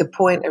writing it with the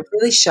point of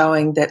really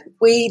showing that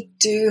we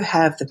do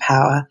have the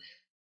power.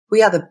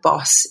 We are the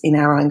boss in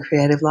our own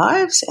creative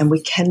lives, and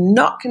we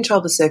cannot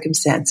control the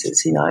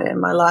circumstances, and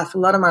a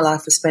lot of my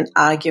life was spent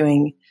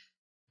arguing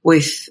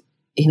with,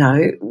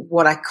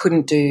 what I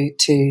couldn't do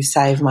to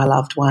save my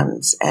loved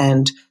ones,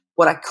 and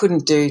what I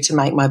couldn't do to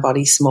make my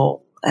body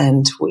small,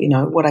 and,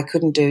 what I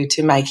couldn't do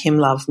to make him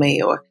love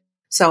me, or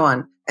so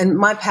on. And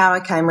my power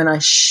came when I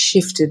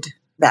shifted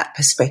that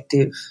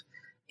perspective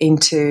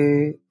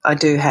into, I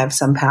do have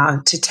some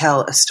power to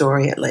tell a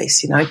story at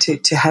least,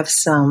 to have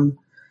some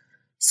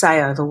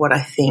say over what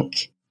I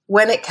think.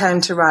 When it came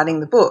to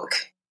writing the book,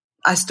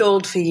 I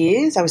stalled for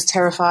years. I was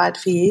terrified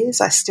for years.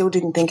 I still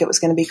didn't think it was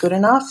going to be good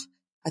enough.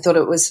 I thought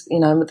it was,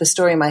 with the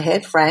story in my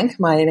head, Frank,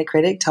 my inner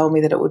critic, told me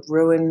that it would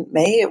ruin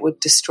me, it would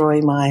destroy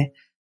my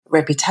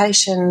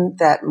reputation,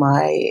 that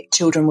my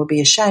children would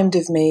be ashamed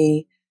of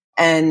me,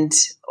 and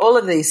all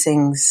of these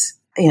things,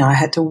 I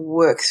had to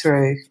work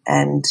through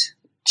and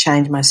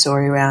change my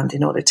story around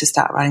in order to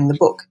start writing the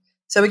book.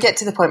 So we get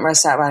to the point where I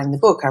start writing the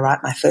book. I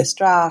write my first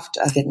draft.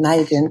 I get an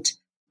agent.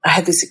 I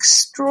had this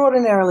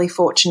extraordinarily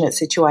fortunate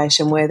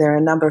situation where there are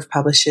a number of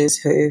publishers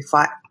who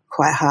fight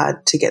quite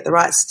hard to get the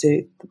rights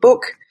to the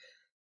book.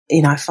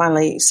 I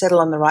finally settle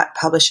on the right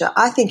publisher.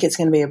 I think it's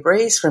going to be a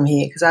breeze from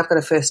here because I've got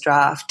a first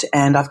draft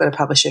and I've got a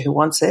publisher who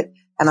wants it,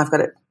 and I've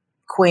got a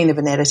queen of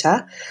an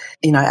editor.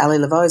 Ali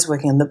Laveau was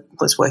working on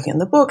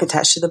the book,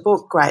 attached to the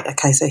book. Great.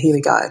 Okay, so here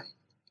we go.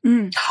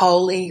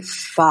 Holy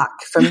fuck.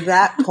 From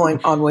that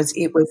point onwards,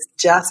 it was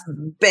just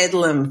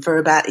bedlam for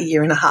about a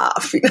year and a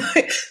half.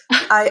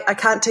 I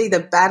can't tell you the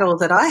battle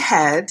that I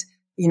had,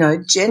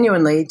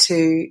 genuinely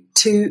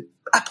to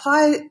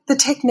apply the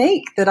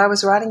technique that I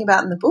was writing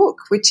about in the book,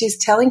 which is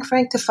telling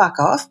Frank to fuck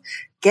off,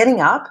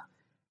 getting up,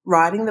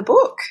 writing the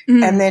book,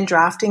 and then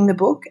drafting the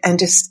book, and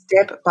just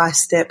step by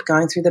step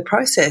going through the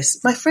process.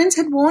 My friends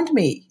had warned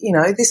me,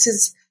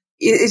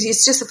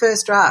 it's just a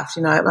first draft,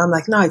 I'm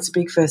like, no, it's a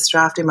big first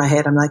draft in my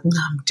head. I'm like,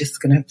 no, it's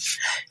going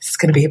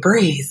to be a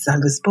breeze. I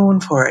was born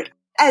for it.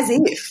 As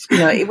if,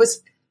 it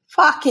was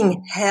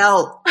fucking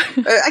hell.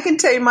 I can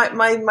tell you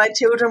my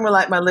children were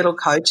like my little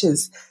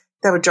coaches.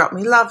 They would drop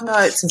me love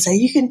notes and say,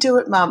 you can do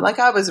it, Mum. Like,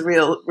 I was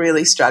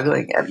really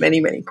struggling at many,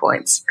 many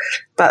points.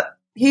 But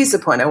here's the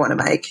point I want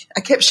to make.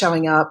 I kept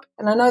showing up,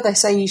 and I know they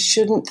say you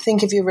shouldn't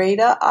think of your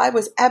reader. I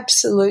was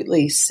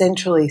absolutely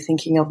centrally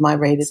thinking of my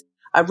readers.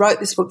 I wrote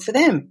this book for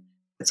them.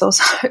 It's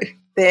also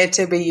there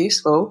to be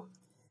useful,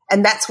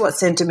 and that's what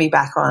centered me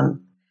back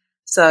on.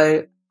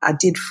 So I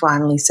did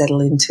finally settle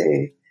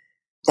into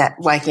that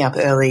waking up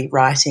early,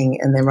 writing,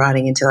 and then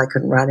writing until I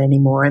couldn't write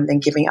anymore, and then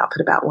giving up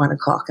at about 1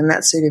 o'clock, and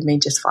that suited me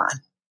just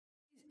fine.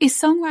 Is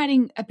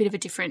songwriting a bit of a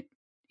different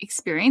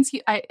experience?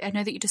 I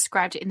know that you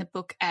described it in the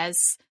book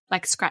as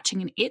like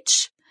scratching an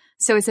itch.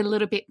 So is it a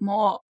little bit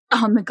more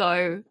on the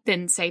go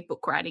than, say,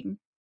 book writing?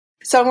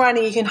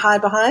 Songwriting you can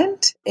hide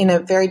behind in a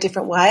very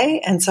different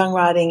way, and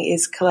songwriting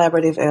is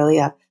collaborative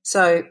earlier.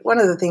 So one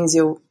of the things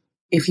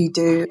if you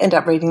do end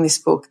up reading this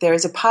book, there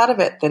is a part of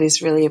it that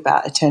is really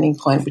about a turning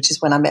point, which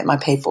is when I met my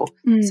people.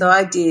 So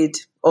I did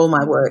all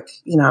my work.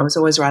 You know, I was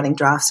always writing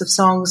drafts of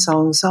songs. There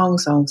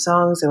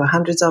were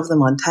hundreds of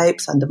them on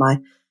tapes under my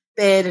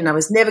bed, and I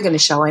was never going to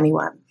show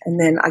anyone. And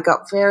then I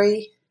got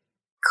very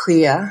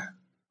clear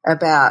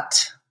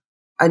about,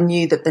 I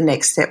knew that the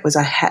next step was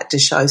I had to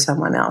show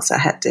someone else. I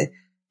had to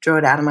draw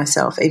it out of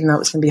myself, even though it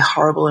was going to be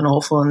horrible and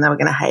awful and they were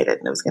going to hate it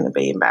and it was going to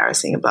be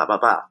embarrassing and blah, blah,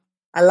 blah.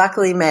 I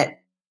luckily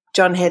met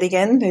John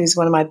Hedigan, who's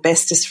one of my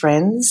bestest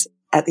friends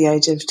at the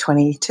age of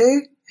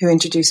 22, who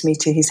introduced me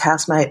to his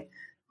housemate,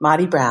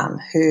 Marty Brown,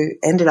 who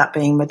ended up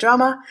being my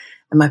drummer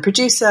and my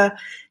producer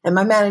and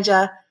my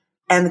manager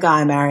and the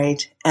guy I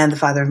married and the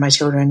father of my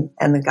children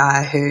and the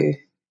guy who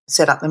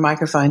set up the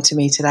microphone to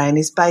me today and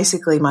is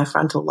basically my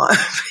frontal lobe.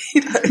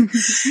 You know?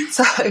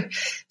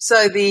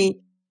 So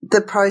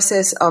the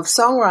process of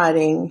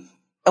songwriting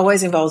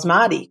always involves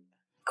Marty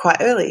quite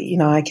early. You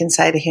know, I can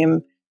say to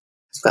him,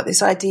 I've got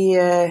this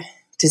idea.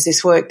 Does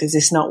this work? Does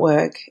this not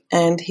work?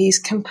 And he's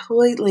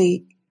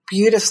completely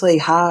beautifully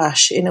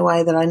harsh in a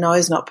way that I know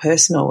is not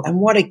personal. And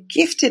what a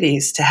gift it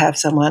is to have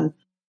someone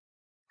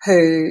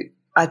who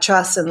I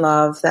trust and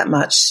love that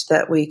much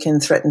that we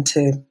can threaten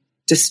to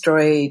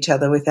destroy each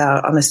other with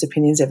our honest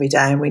opinions every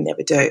day, and we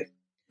never do.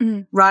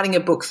 Writing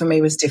a book for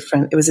me was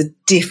different. It was a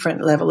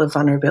different level of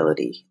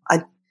vulnerability.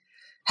 I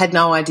had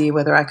no idea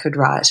whether I could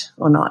write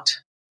or not.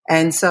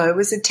 And so it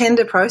was a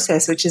tender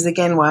process, which is,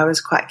 again, why I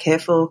was quite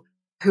careful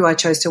who I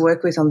chose to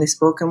work with on this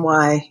book and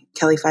why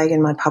Kelly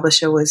Fagan, my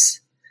publisher, was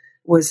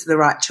the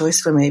right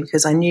choice for me,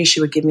 because I knew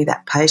she would give me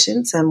that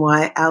patience, and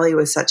why Ali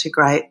was such a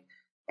great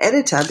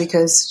editor,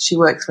 because she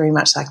worked very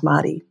much like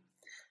Marty.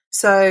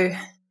 So,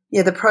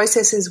 yeah, the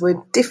processes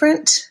were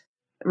different.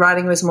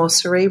 Writing was more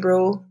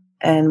cerebral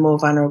and more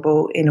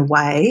vulnerable in a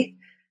way,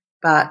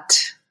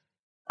 but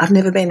I've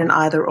never been an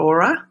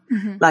either-or,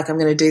 like I'm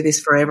going to do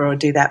this forever or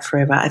do that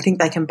forever. I think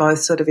they can both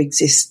sort of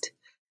exist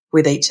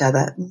with each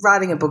other.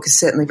 Writing a book is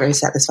certainly very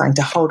satisfying.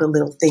 To hold a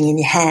little thing in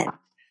your hand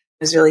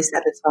is really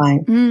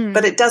satisfying,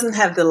 but it doesn't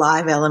have the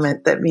live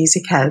element that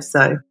music has.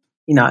 So,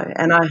 you know,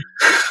 and I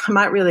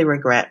might really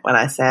regret what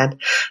I said.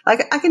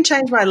 Like, I can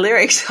change my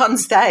lyrics on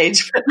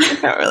stage, but I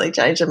can't really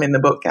change them in the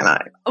book, can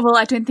I? Well,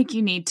 I don't think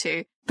you need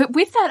to. But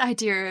with that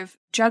idea of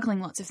juggling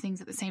lots of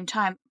things at the same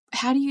time,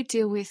 how do you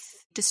deal with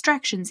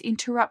distractions,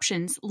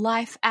 interruptions,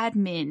 life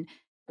admin?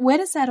 Where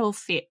does that all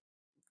fit?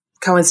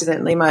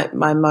 Coincidentally,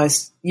 my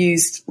most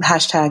used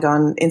hashtag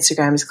on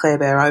Instagram is Clare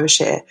Bear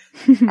Overshare,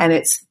 and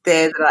it's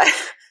there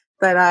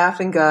that I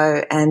often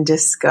go and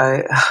just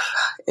go,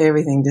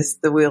 everything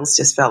just, the wheels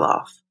just fell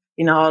off.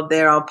 You know,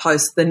 there I'll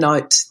post the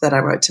note that I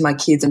wrote to my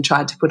kids and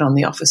tried to put on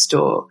the office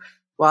door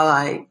while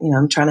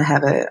I'm trying to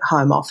have a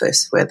home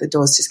office where the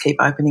doors just keep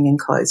opening and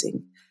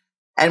closing.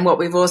 And what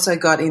we've also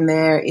got in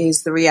there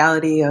is the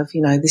reality of,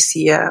 you know, this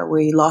year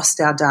we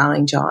lost our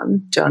darling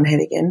John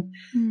Hedigan,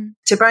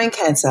 to brain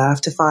cancer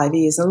after 5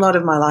 years. And a lot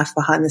of my life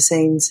behind the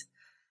scenes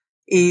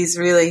is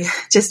really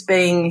just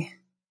being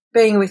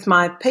with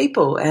my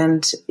people.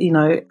 And, you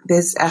know,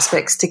 there's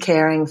aspects to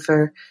caring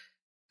for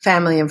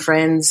family and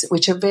friends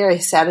which are very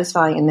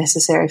satisfying and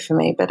necessary for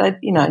me. But,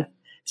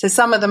 so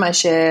some of them I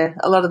share,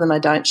 a lot of them I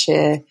don't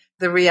share.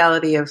 The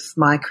reality of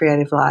my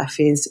creative life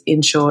is,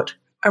 in short,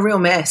 a real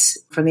mess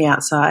from the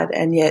outside,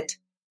 and yet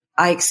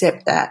I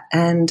accept that.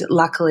 And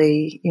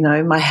luckily, you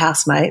know, my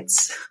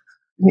housemates,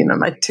 you know,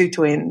 my 2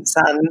 twin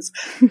sons,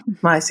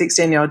 my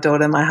 16-year-old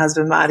daughter, my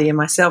husband Marty, and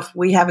myself,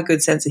 we have a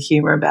good sense of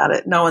humour about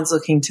it. No one's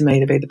looking to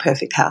me to be the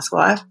perfect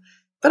housewife,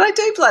 but I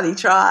do bloody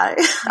try.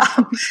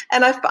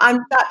 And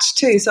I'm Dutch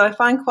too, so I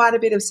find quite a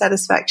bit of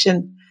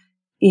satisfaction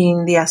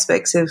in the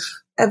aspects of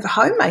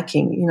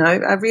homemaking, you know,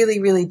 I really,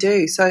 really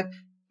do. So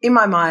in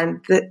my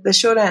mind, the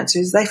short answer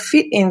is they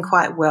fit in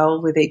quite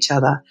well with each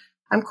other.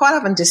 I'm quite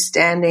often just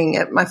standing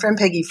at my friend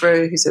Peggy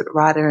Frew, who's a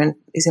writer and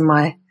is in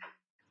my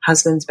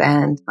husband's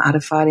band, Art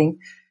of Fighting.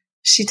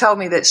 She told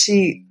me that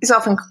she is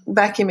often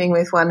vacuuming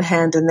with one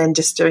hand and then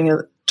just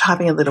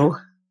typing a little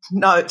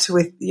note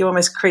with, you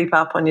almost creep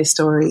up on your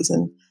stories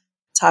and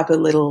type a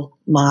little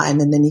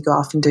line, and then you go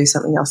off and do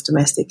something else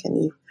domestic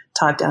and you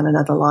type down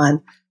another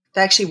line.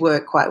 they actually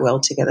work quite well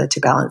together to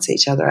balance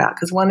each other out,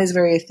 because one is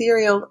very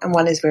ethereal and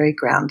one is very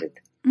grounded.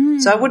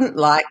 So I wouldn't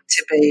like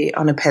to be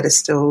on a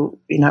pedestal,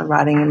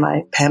 writing in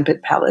my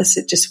pampered palace.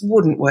 It just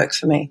wouldn't work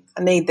for me.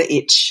 I need the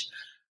itch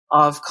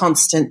of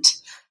constant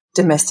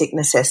domestic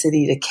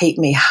necessity to keep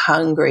me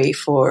hungry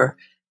for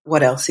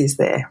what else is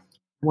there.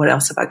 What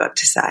else have I got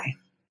to say?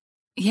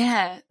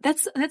 Yeah,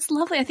 that's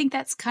lovely. I think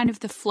that's kind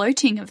of the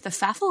floating of the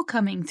faffle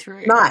coming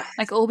through. Right.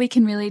 Like all we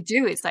can really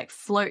do is like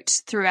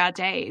float through our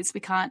days.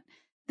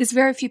 There's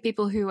very few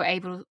people who are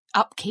able to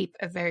upkeep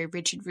a very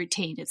rigid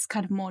routine. It's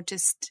kind of more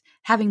just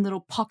having little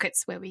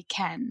pockets where we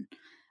can.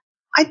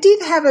 I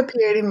did have a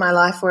period in my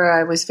life where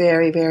I was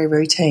very, very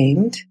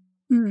routined.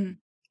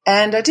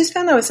 And I just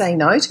found I was saying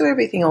no to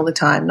everything all the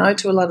time, no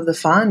to a lot of the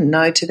fun,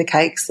 no to the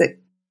cakes that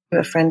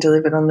a friend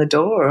delivered on the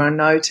door, or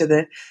no to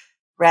the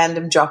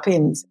random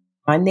drop-ins.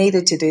 I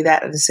needed to do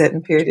that at a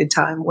certain period of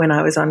time when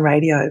I was on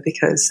radio,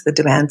 because the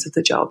demands of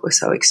the job were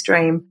so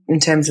extreme in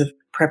terms of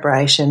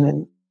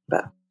preparation.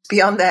 But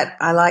beyond that,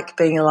 I like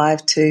being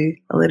alive to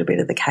a little bit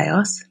of the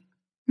chaos.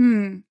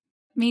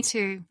 Me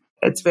too.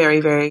 It's very,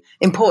 very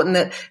important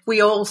that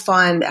we all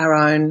find our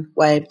own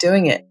way of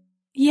doing it.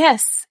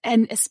 Yes,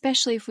 and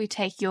especially if we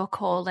take your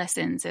core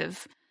lessons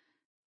of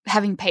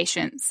having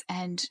patience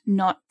and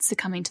not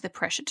succumbing to the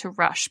pressure to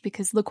rush,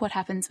 because look what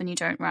happens when you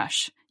don't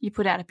rush. You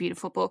put out a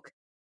beautiful book.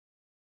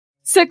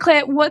 So,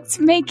 Claire, what's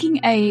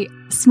making a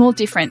small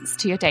difference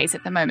to your days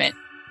at the moment?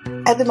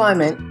 At the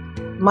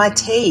moment, my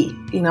tea.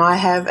 I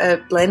have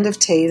a blend of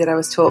tea that I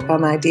was taught by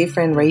my dear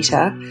friend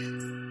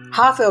Rita,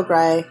 half Earl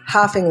Grey,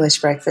 half English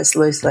breakfast,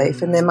 loose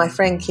leaf. And then my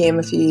friend Kim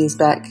a few years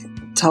back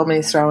told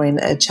me to throw in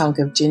a chunk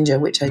of ginger,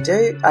 which I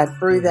do. I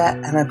brew that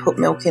and I put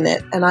milk in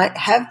it. And I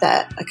have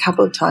that a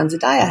couple of times a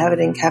day. I have it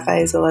in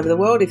cafes all over the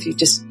world. If you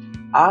just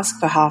ask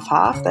for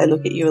half-half, they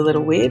look at you a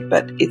little weird,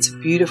 but it's a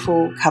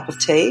beautiful cup of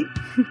tea.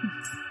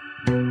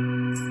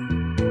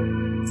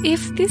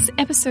 If this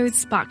episode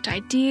sparked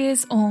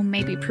ideas or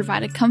maybe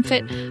provided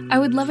comfort, I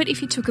would love it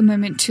if you took a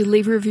moment to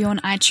leave a review on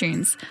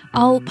iTunes.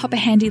 I'll pop a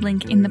handy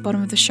link in the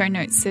bottom of the show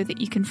notes so that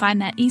you can find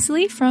that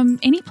easily from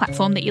any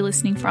platform that you're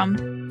listening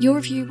from. Your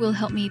review will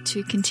help me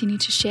to continue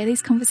to share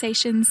these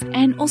conversations,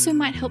 and also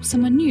might help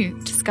someone new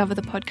discover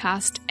the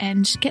podcast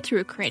and get through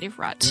a creative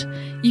rut.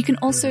 You can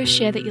also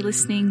share that you're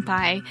listening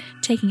by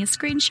taking a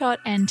screenshot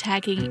and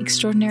tagging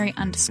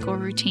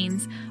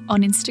extraordinary_routines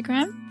on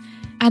Instagram.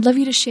 I'd love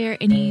you to share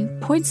any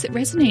points that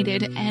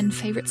resonated and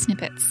favourite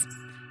snippets.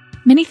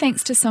 Many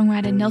thanks to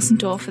songwriter Nelson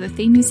Dorr for the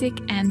theme music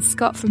and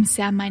Scott from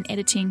Soundmind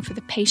Editing for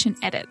the patient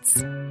edits.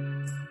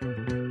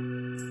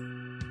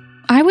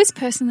 I was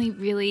personally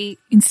really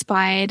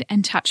inspired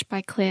and touched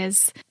by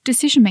Claire's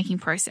decision-making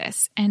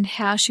process and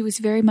how she was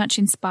very much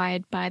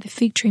inspired by the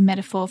fig tree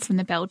metaphor from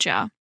the bell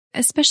jar.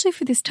 Especially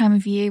for this time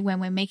of year when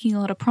we're making a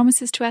lot of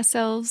promises to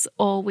ourselves,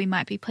 or we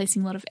might be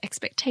placing a lot of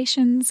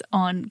expectations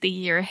on the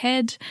year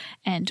ahead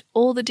and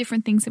all the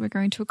different things that we're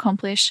going to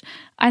accomplish,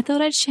 I thought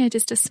I'd share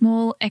just a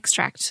small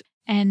extract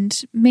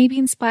and maybe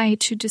inspire you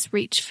to just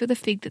reach for the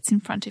fig that's in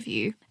front of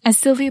you. As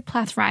Sylvia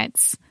Plath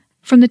writes,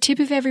 "From the tip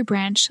of every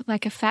branch,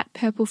 like a fat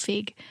purple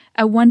fig,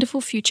 a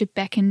wonderful future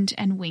beckoned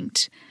and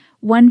winked.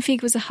 One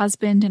fig was a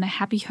husband and a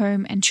happy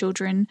home and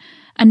children.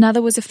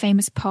 Another was a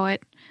famous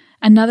poet.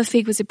 Another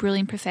fig was a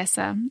brilliant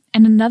professor,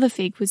 and another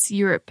fig was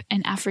Europe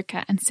and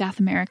Africa and South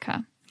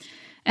America.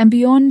 And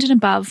beyond and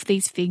above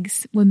these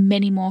figs were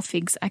many more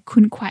figs I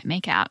couldn't quite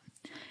make out.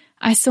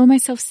 I saw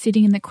myself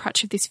sitting in the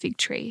crutch of this fig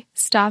tree,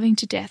 starving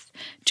to death,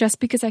 just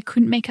because I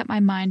couldn't make up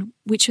my mind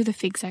which of the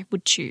figs I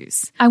would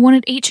choose. I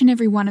wanted each and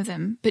every one of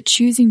them, but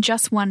choosing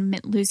just one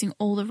meant losing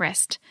all the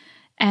rest.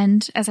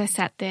 And as I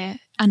sat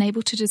there,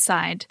 unable to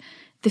decide,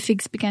 the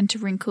figs began to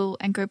wrinkle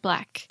and go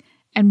black,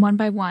 and one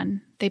by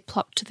one, they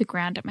plopped to the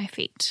ground at my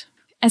feet."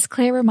 As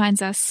Claire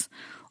reminds us,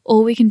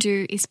 all we can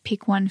do is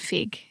pick one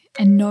fig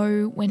and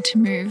know when to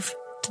move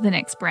to the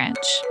next branch.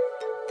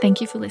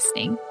 Thank you for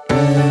listening.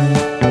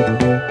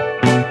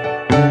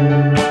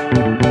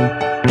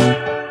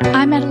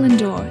 I'm Madeline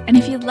Dorr, and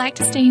if you'd like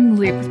to stay in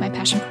the loop with my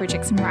passion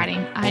projects and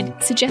writing,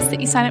 I'd suggest that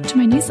you sign up to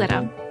my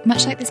newsletter.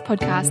 Much like this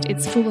podcast,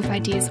 it's full of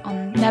ideas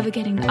on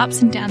navigating the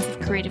ups and downs of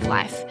creative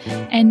life,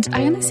 and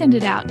I only send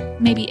it out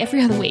maybe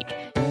every other week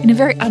in a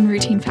very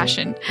unroutine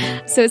fashion,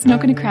 so it's not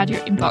going to crowd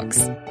your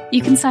inbox.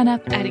 You can sign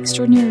up at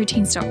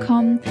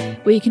extraordinaryroutines.com,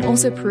 where you can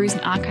also peruse an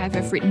archive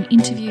of written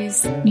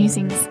interviews,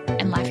 musings,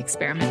 and life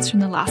experiments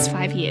from the last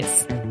 5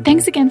 years.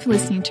 Thanks again for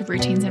listening to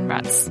Routines and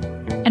Ruts.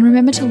 And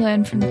remember to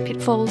learn from the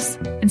pitfalls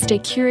and stay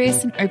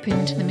curious and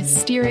open to the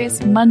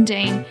mysterious,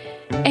 mundane,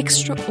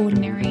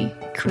 extraordinary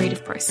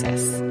creative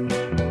process.